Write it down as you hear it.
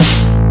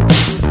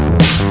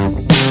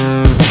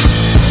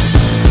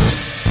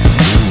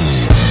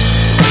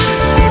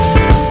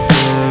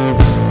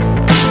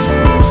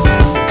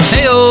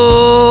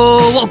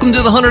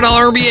to the $100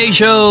 MBA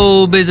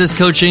Show, business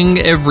coaching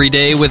every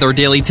day with our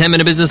daily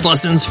 10-minute business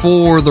lessons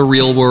for the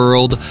real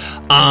world.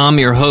 I'm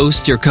your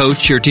host, your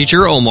coach, your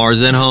teacher, Omar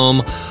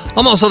Zenhom.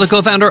 I'm also the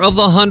co-founder of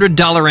the $100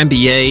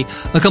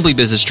 MBA, a complete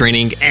business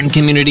training and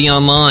community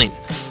online.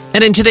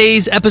 And in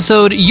today's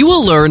episode, you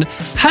will learn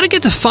how to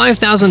get to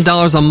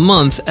 $5,000 a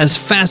month as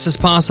fast as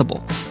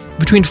possible.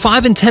 Between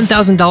 $5,000 and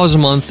 $10,000 a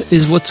month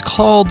is what's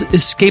called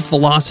escape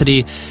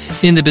velocity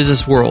in the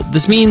business world.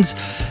 This means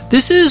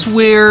this is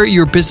where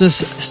your business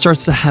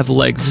starts to have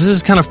legs. This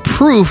is kind of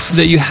proof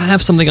that you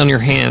have something on your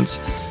hands.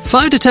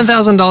 $5,000 to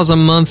 $10,000 a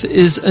month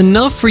is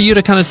enough for you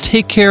to kind of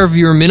take care of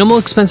your minimal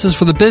expenses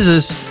for the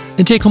business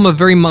and take home a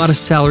very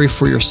modest salary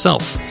for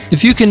yourself.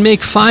 If you can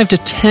make $5,000 to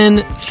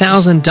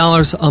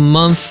 $10,000 a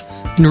month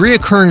in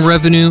recurring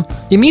revenue,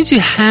 it means you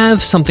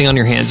have something on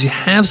your hands. You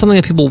have something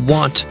that people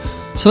want.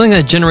 Something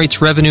that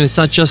generates revenue. It's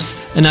not just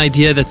an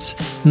idea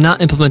that's not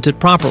implemented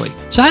properly.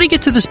 So how do you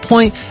get to this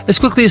point as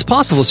quickly as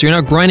possible so you're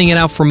not grinding it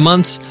out for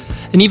months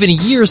and even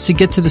years to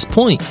get to this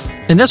point?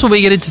 And that's what we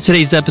get into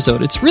today's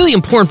episode. It's really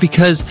important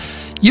because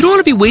you don't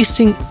want to be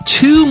wasting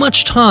too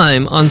much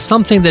time on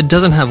something that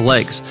doesn't have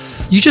legs.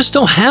 You just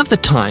don't have the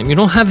time. You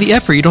don't have the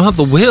effort. You don't have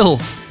the will,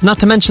 not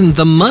to mention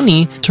the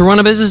money to run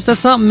a business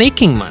that's not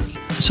making money.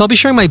 So I'll be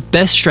sharing my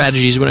best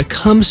strategies when it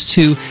comes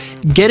to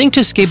getting to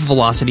escape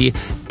velocity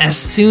as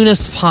soon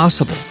as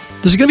possible.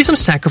 There's going to be some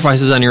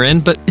sacrifices on your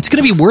end, but it's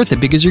going to be worth it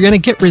because you're going to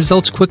get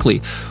results quickly.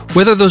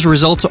 Whether those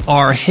results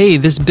are, hey,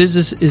 this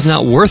business is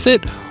not worth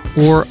it,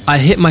 or I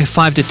hit my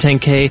 5 to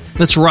 10K,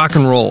 let's rock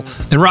and roll.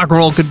 And rock and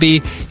roll could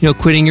be,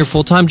 quitting your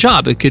full-time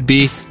job. It could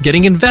be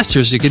getting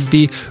investors. It could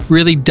be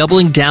really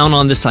doubling down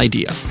on this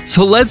idea.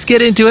 So let's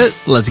get into it.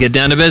 Let's get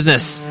down to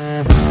business.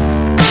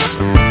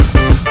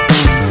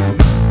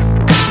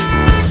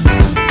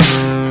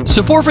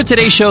 Support for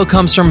today's show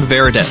comes from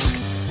Veridesk.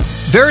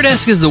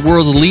 Veridesk is the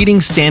world's leading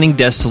standing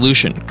desk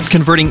solution,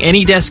 converting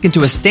any desk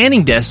into a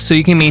standing desk so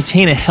you can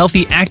maintain a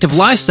healthy, active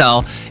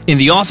lifestyle in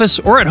the office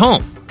or at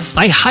home.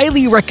 I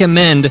highly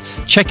recommend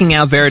checking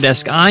out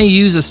Veridesk. I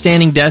use a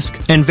standing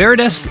desk, and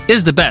Veridesk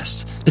is the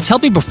best. It's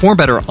helped me perform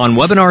better on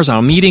webinars,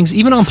 on meetings,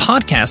 even on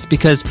podcasts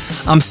because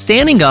I'm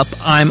standing up,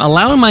 I'm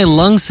allowing my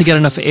lungs to get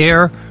enough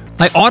air,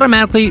 I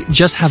automatically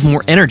just have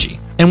more energy.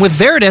 And with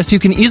Veridesk, you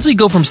can easily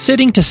go from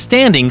sitting to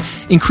standing,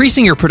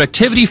 increasing your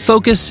productivity,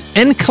 focus,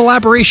 and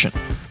collaboration.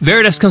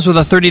 Veridesk comes with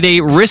a 30-day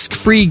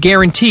risk-free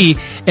guarantee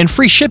and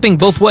free shipping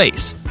both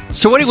ways.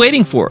 So what are you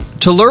waiting for?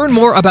 To learn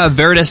more about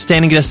Veridesk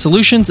Standing Desk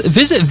Solutions,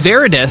 visit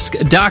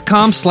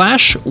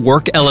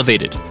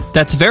veridesk.com/workelevated.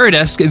 That's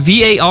Veridesk,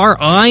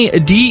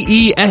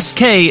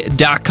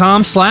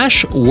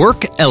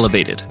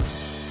 veridesk.com/workelevated.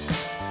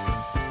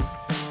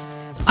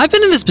 I've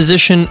been in this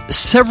position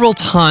several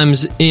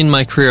times in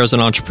my career as an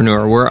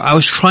entrepreneur where I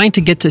was trying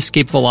to get to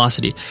escape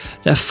velocity.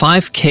 That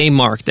 5K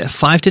mark, that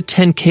 5 to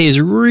 10K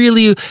is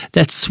really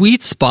that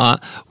sweet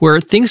spot where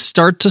things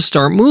start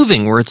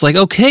moving, where it's like,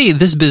 okay,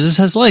 this business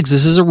has legs.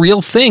 This is a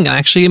real thing. I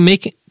actually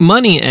make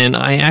money and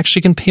I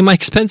actually can pay my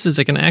expenses.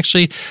 I can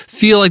actually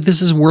feel like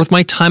this is worth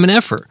my time and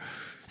effort.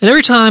 And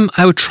every time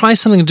I would try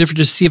something different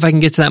to see if I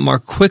can get to that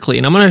mark quickly.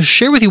 And I'm going to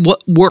share with you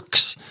what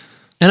works.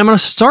 And I'm going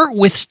to start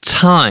with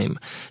time.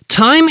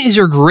 Time is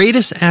your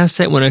greatest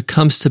asset when it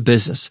comes to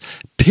business,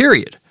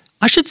 period.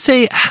 I should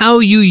say how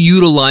you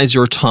utilize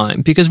your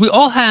time because we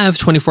all have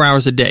 24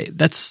 hours a day.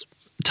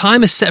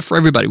 Time is set for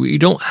everybody. We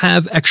don't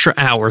have extra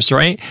hours,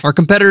 right? Our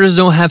competitors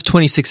don't have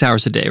 26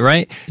 hours a day,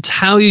 right? It's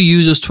how you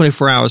use those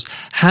 24 hours,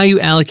 how you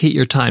allocate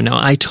your time. Now,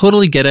 I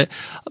totally get it.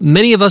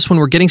 Many of us, when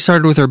we're getting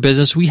started with our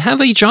business, we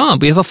have a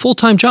job. We have a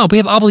full-time job. We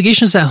have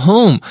obligations at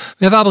home.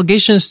 We have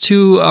obligations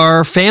to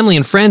our family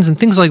and friends and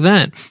things like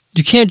that.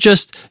 You can't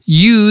just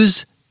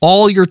use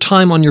all your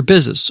time on your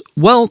business.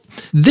 Well,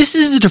 this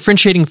is the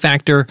differentiating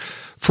factor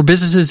for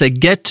businesses that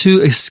get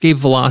to escape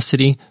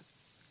velocity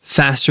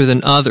faster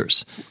than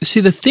others. See,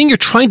 the thing you're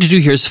trying to do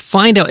here is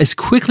find out as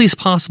quickly as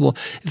possible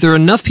if there are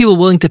enough people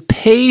willing to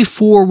pay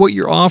for what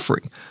you're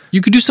offering. You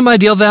could do some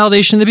idea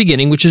validation in the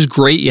beginning, which is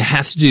great. You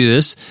have to do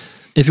this.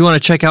 If you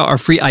want to check out our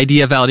free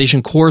idea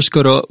validation course,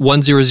 go to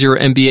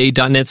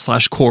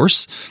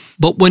 100mba.net/course.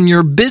 But when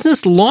your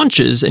business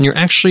launches and you're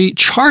actually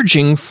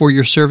charging for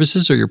your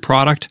services or your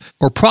product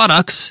or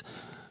products,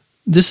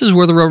 this is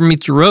where the rubber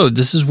meets the road.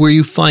 This is where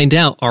you find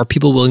out, are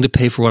people willing to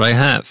pay for what I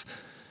have?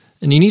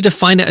 And you need to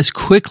find out as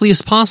quickly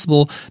as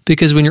possible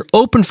because when you're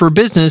open for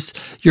business,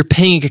 you're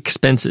paying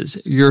expenses.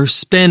 You're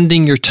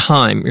spending your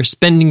time. You're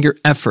spending your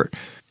effort.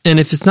 And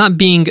if it's not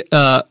being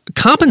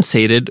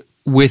compensated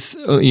with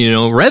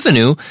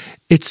revenue,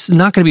 it's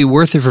not going to be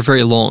worth it for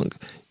very long.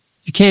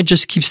 You can't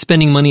just keep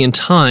spending money and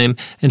time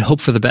and hope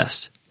for the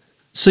best.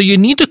 So you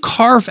need to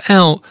carve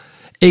out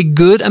a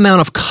good amount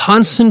of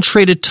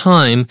concentrated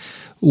time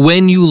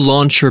when you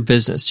launch your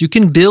business. You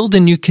can build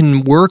and you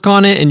can work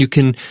on it and you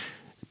can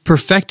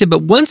perfect it.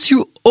 But once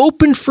you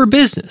open for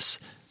business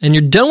and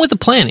you're done with the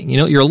planning,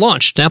 you're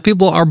launched. Now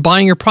people are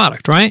buying your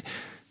product, right?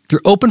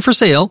 You're open for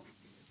sale.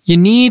 You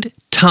need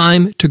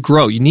time to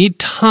grow. You need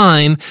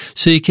time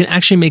so you can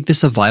actually make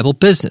this a viable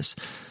business.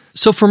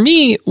 So for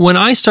me, when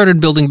I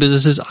started building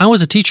businesses, I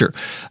was a teacher.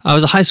 I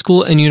was a high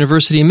school and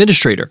university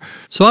administrator.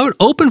 So I would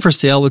open for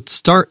sale, would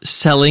start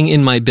selling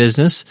in my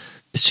business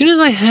as soon as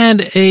I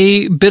had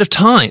a bit of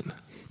time,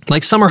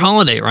 like summer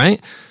holiday,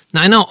 right?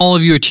 Now, I know all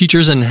of you are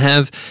teachers and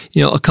have,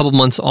 a couple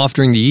months off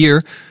during the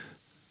year,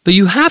 but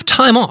you have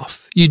time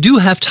off. You do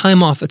have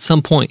time off at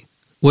some point,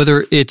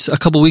 whether it's a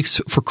couple weeks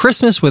for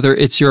Christmas, whether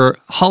it's your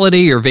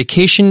holiday or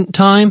vacation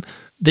time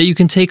that you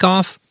can take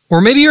off. Or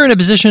maybe you're in a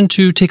position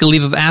to take a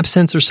leave of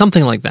absence or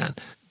something like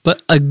that.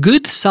 But a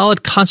good,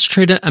 solid,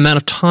 concentrated amount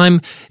of time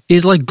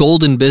is like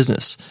gold in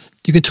business.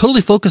 You can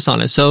totally focus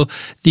on it. So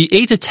the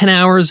 8 to 10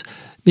 hours,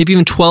 maybe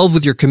even 12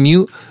 with your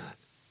commute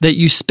that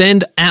you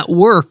spend at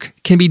work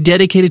can be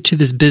dedicated to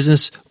this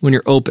business when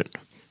you're open.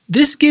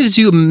 This gives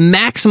you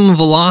maximum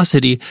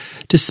velocity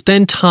to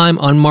spend time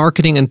on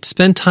marketing and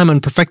spend time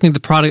on perfecting the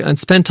product and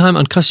spend time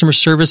on customer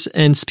service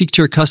and speak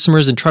to your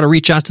customers and try to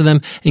reach out to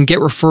them and get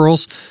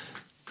referrals.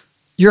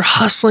 You're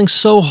hustling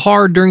so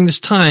hard during this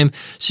time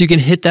so you can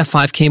hit that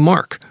 5K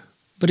mark.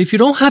 But if you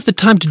don't have the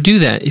time to do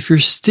that, if you're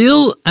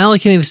still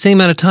allocating the same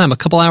amount of time, a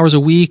couple hours a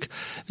week,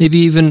 maybe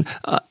even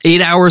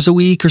 8 hours a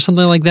week or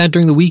something like that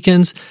during the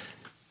weekends,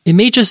 it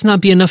may just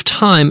not be enough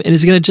time and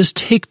it's going to just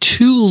take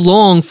too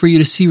long for you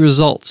to see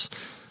results.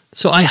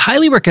 So I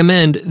highly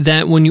recommend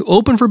that when you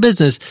open for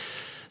business,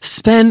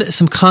 spend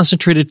some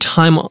concentrated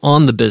time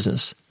on the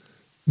business.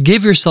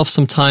 Give yourself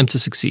some time to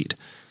succeed.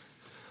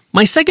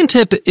 My second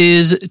tip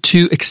is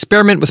to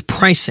experiment with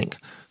pricing.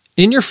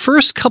 In your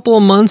first couple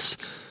of months,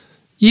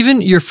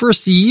 even your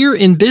first year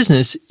in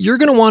business, you're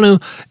going to want to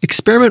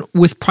experiment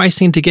with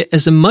pricing to get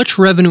as much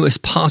revenue as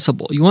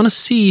possible. You want to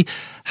see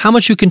how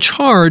much you can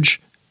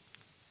charge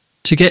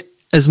to get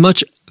as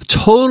much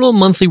total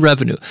monthly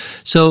revenue.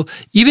 So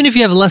even if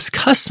you have less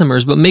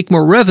customers but make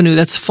more revenue,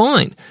 that's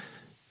fine.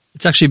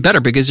 It's actually better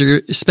because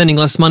you're spending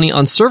less money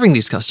on serving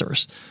these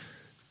customers.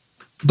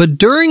 But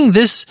during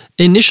this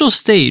initial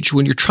stage,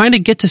 when you're trying to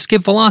get to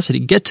skip velocity,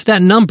 get to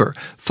that number,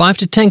 5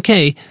 to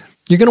 10K,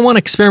 you're going to want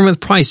to experiment with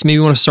price. Maybe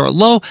you want to start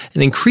low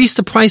and increase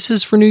the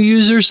prices for new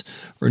users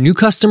or new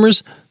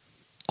customers,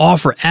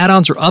 offer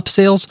add-ons or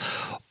upsales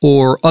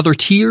or other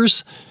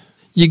tiers.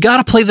 You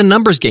got to play the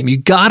numbers game. You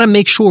got to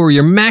make sure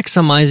you're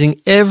maximizing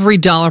every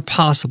dollar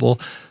possible.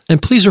 And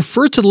please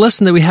refer to the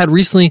lesson that we had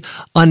recently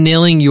on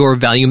nailing your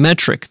value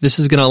metric. This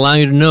is going to allow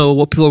you to know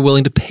what people are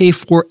willing to pay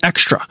for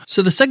extra.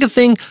 So the second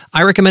thing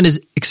I recommend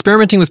is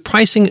experimenting with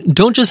pricing.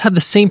 Don't just have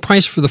the same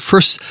price for the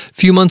first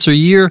few months or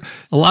year.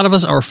 A lot of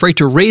us are afraid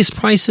to raise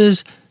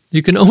prices.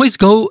 You can always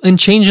go and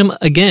change them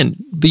again,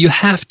 but you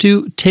have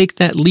to take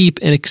that leap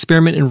and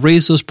experiment and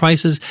raise those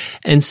prices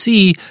and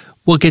see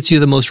what gets you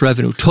the most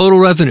revenue. Total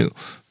revenue.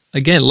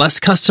 Again, less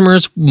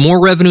customers, more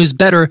revenue is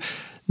better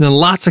than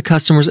lots of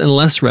customers and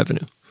less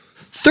revenue.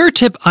 Third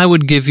tip I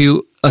would give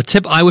you, a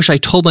tip I wish I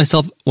told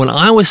myself when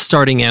I was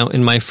starting out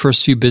in my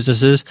first few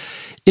businesses,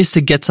 is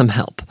to get some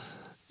help.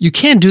 You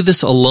can't do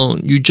this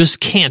alone. You just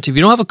can't. If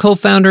you don't have a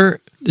co-founder,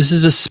 this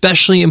is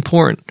especially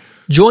important.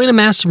 Join a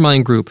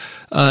mastermind group.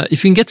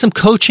 If you can get some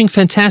coaching,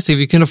 fantastic. If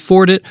you can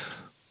afford it,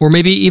 or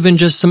maybe even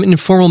just some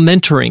informal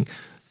mentoring.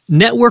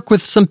 Network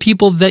with some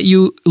people that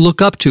you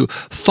look up to.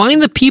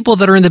 Find the people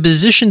that are in the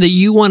position that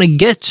you want to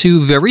get to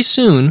very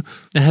soon,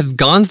 that have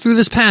gone through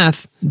this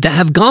path, that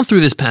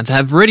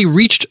have already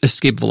reached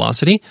escape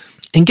velocity,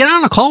 and get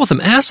on a call with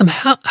them. Ask them,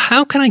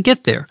 how can I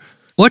get there?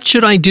 What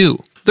should I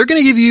do? They're going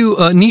to give you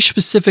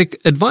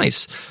niche-specific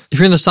advice. If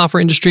you're in the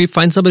software industry,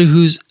 find somebody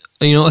who's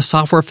a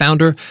software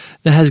founder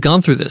that has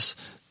gone through this.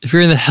 If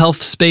you're in the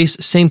health space,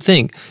 same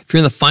thing. If you're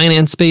in the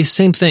finance space,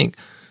 same thing.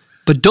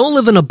 But don't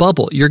live in a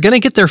bubble. You're going to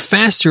get there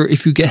faster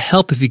if you get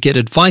help, if you get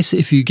advice,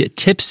 if you get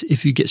tips,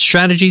 if you get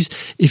strategies,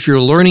 if you're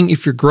learning,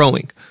 if you're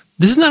growing.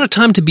 This is not a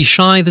time to be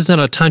shy. This is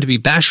not a time to be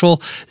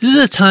bashful. This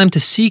is a time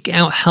to seek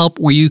out help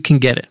where you can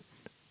get it.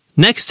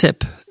 Next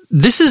tip.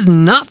 This is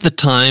not the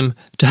time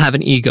to have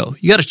an ego.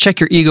 You got to check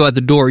your ego at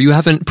the door. You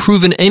haven't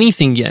proven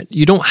anything yet.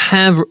 You don't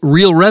have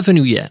real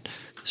revenue yet.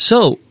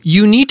 So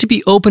you need to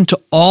be open to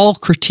all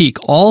critique,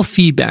 all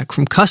feedback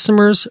from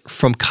customers,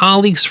 from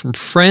colleagues, from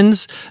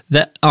friends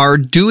that are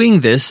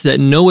doing this,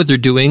 that know what they're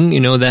doing,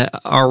 that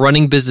are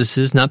running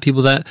businesses, not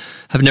people that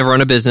have never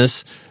run a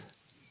business,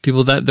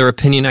 people that their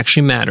opinion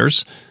actually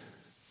matters.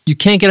 You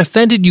can't get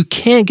offended. You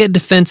can't get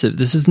defensive.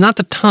 This is not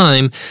the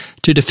time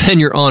to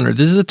defend your honor.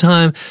 This is the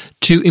time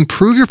to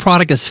improve your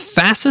product as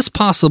fast as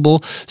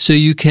possible so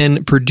you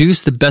can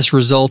produce the best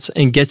results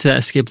and get to that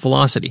escape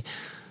velocity.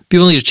 Be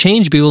willing to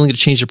change. Be willing to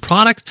change the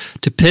product,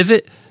 to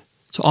pivot,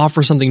 to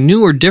offer something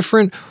new or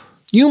different.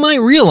 You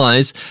might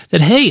realize that,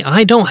 hey,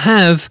 I don't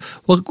have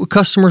what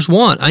customers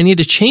want. I need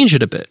to change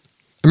it a bit.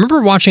 I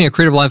remember watching a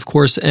Creative Live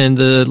course, and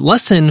the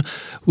lesson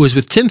was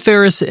with Tim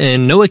Ferriss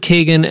and Noah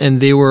Kagan, and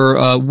they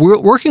were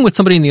working with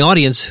somebody in the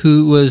audience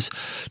who was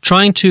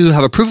trying to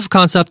have a proof of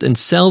concept and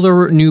sell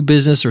their new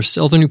business, or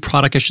sell their new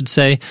product, I should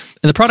say.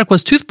 And the product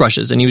was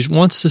toothbrushes, and he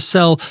wants to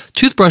sell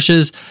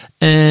toothbrushes,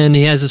 and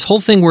he has this whole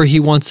thing where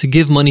he wants to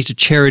give money to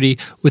charity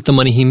with the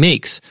money he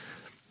makes.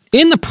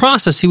 In the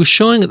process, he was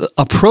showing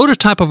a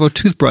prototype of a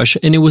toothbrush,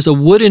 and it was a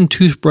wooden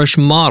toothbrush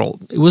model.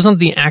 It wasn't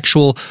the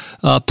actual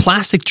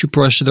plastic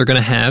toothbrush that they're going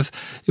to have.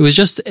 It was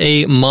just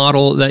a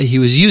model that he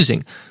was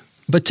using.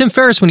 But Tim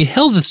Ferriss, when he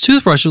held this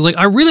toothbrush, was like,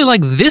 I really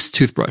like this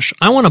toothbrush.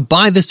 I want to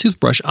buy this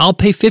toothbrush. I'll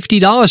pay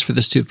 $50 for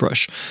this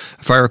toothbrush,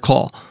 if I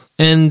recall.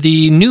 And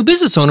the new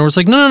business owner was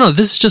like, no,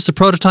 this is just a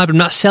prototype. I'm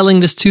not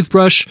selling this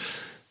toothbrush.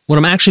 What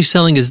I'm actually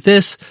selling is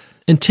this.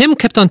 And Tim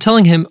kept on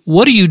telling him,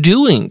 what are you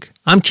doing?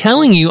 I'm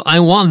telling you,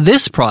 I want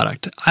this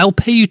product. I'll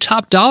pay you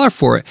top dollar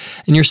for it.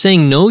 And you're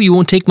saying, no, you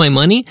won't take my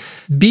money?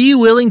 Be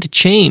willing to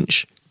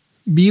change.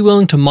 Be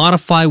willing to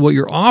modify what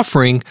you're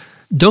offering.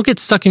 Don't get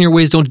stuck in your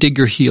ways. Don't dig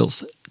your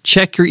heels.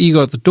 Check your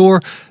ego at the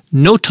door.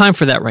 No time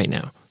for that right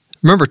now.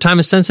 Remember, time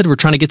is sensitive. We're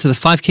trying to get to the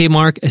 5K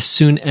mark as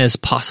soon as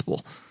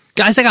possible.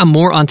 Guys, I got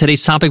more on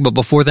today's topic, but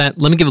before that,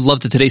 let me give love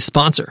to today's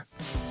sponsor.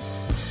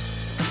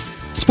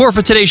 Support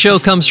for today's show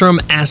comes from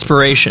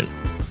Aspiration.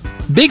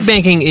 Big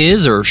banking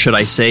is, or should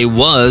I say,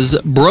 was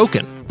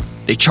broken.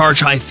 They charge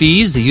high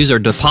fees, they use our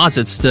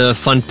deposits to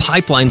fund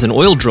pipelines and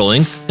oil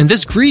drilling, and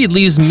this greed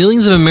leaves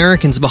millions of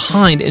Americans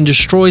behind and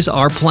destroys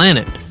our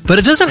planet. But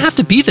it doesn't have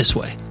to be this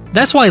way.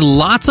 That's why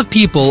lots of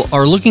people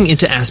are looking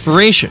into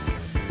Aspiration,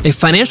 a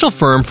financial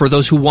firm for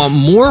those who want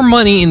more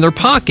money in their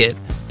pocket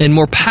and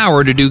more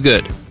power to do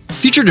good.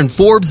 Featured in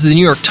Forbes, the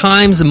New York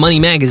Times, and Money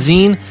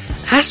Magazine,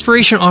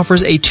 Aspiration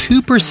offers a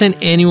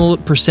 2% annual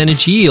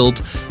percentage yield,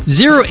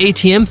 0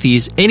 ATM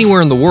fees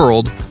anywhere in the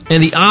world,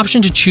 and the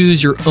option to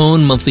choose your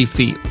own monthly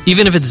fee,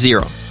 even if it's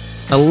 0.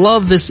 I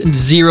love this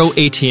 0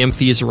 ATM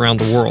fees around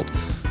the world.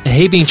 I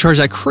hate being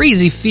charged that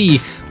crazy fee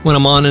when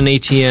I'm on an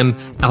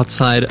ATM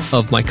outside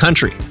of my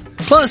country.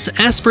 Plus,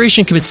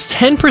 Aspiration commits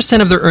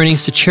 10% of their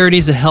earnings to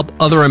charities that help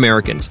other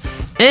Americans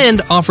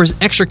and offers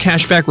extra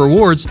cashback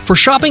rewards for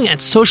shopping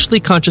at socially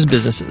conscious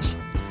businesses.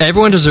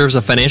 Everyone deserves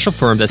a financial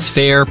firm that's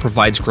fair,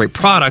 provides great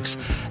products,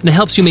 and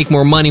helps you make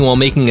more money while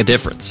making a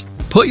difference.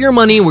 Put your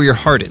money where your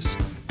heart is.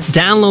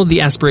 Download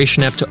the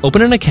Aspiration app to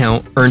open an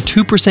account, earn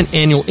 2%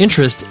 annual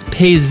interest,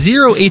 pay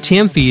 0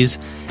 ATM fees,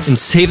 and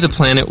save the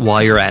planet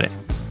while you're at it.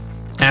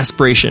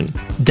 Aspiration.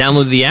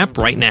 Download the app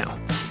right now.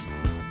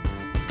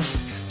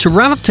 To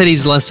wrap up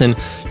today's lesson,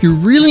 you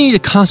really need to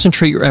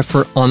concentrate your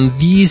effort on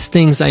these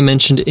things I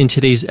mentioned in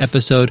today's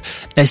episode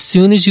as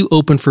soon as you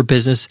open for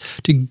business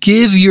to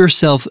give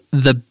yourself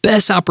the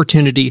best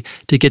opportunity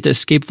to get to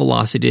escape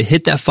velocity, to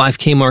hit that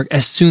 5K mark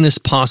as soon as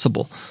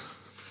possible.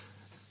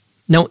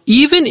 Now,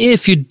 even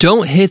if you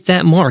don't hit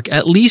that mark,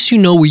 at least you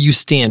know where you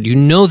stand. You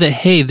know that,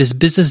 hey, this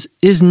business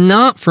is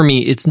not for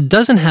me. It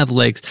doesn't have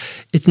legs.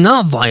 It's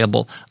not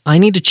viable. I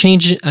need to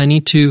change it. I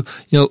need to,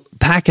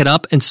 pack it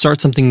up and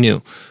start something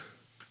new.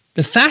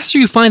 The faster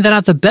you find that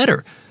out, the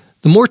better.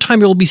 The more time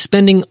you'll be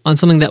spending on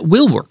something that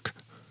will work.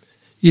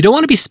 You don't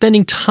want to be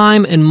spending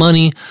time and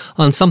money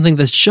on something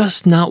that's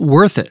just not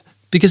worth it.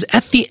 Because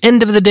at the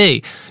end of the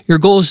day, your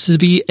goal is to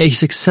be a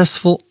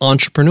successful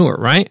entrepreneur,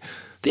 right?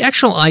 The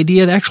actual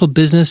idea, the actual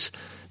business,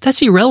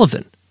 that's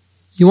irrelevant.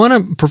 You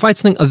want to provide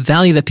something of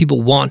value that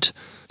people want.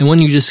 And when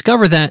you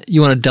discover that, you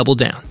want to double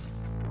down.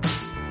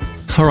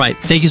 All right,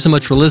 thank you so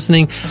much for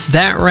listening.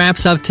 That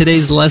wraps up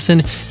today's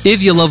lesson.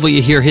 If you love what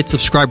you hear, hit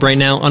subscribe right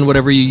now on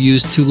whatever you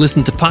use to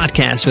listen to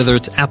podcasts, whether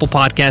it's Apple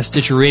Podcasts,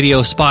 Stitcher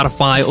Radio,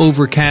 Spotify,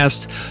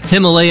 Overcast,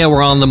 Himalaya,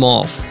 we're on them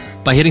all.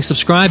 By hitting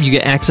subscribe, you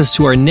get access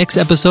to our next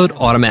episode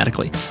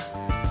automatically.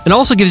 It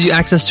also gives you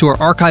access to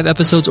our archive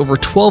episodes, over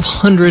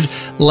 1,200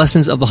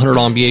 lessons of the $100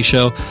 MBA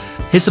show.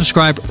 Hit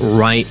subscribe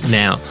right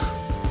now.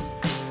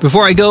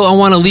 Before I go, I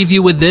want to leave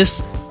you with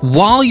this.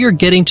 While you're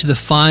getting to the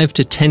 5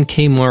 to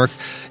 10K mark,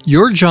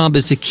 your job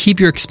is to keep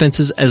your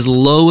expenses as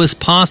low as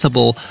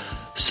possible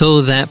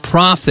so that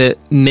profit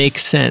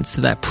makes sense,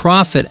 so that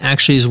profit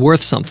actually is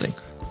worth something.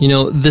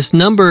 This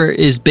number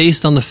is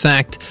based on the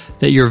fact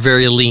that you're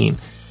very lean.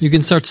 You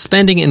can start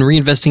spending and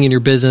reinvesting in your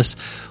business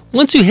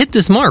once you hit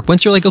this mark,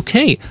 once you're like,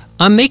 okay,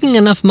 I'm making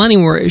enough money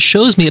where it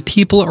shows me that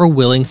people are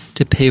willing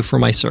to pay for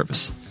my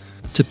service,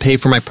 to pay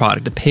for my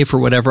product, to pay for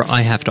whatever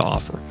I have to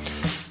offer.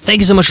 Thank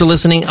you so much for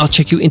listening. I'll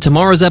check you in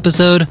tomorrow's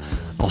episode.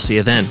 I'll see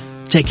you then.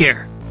 Take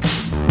care.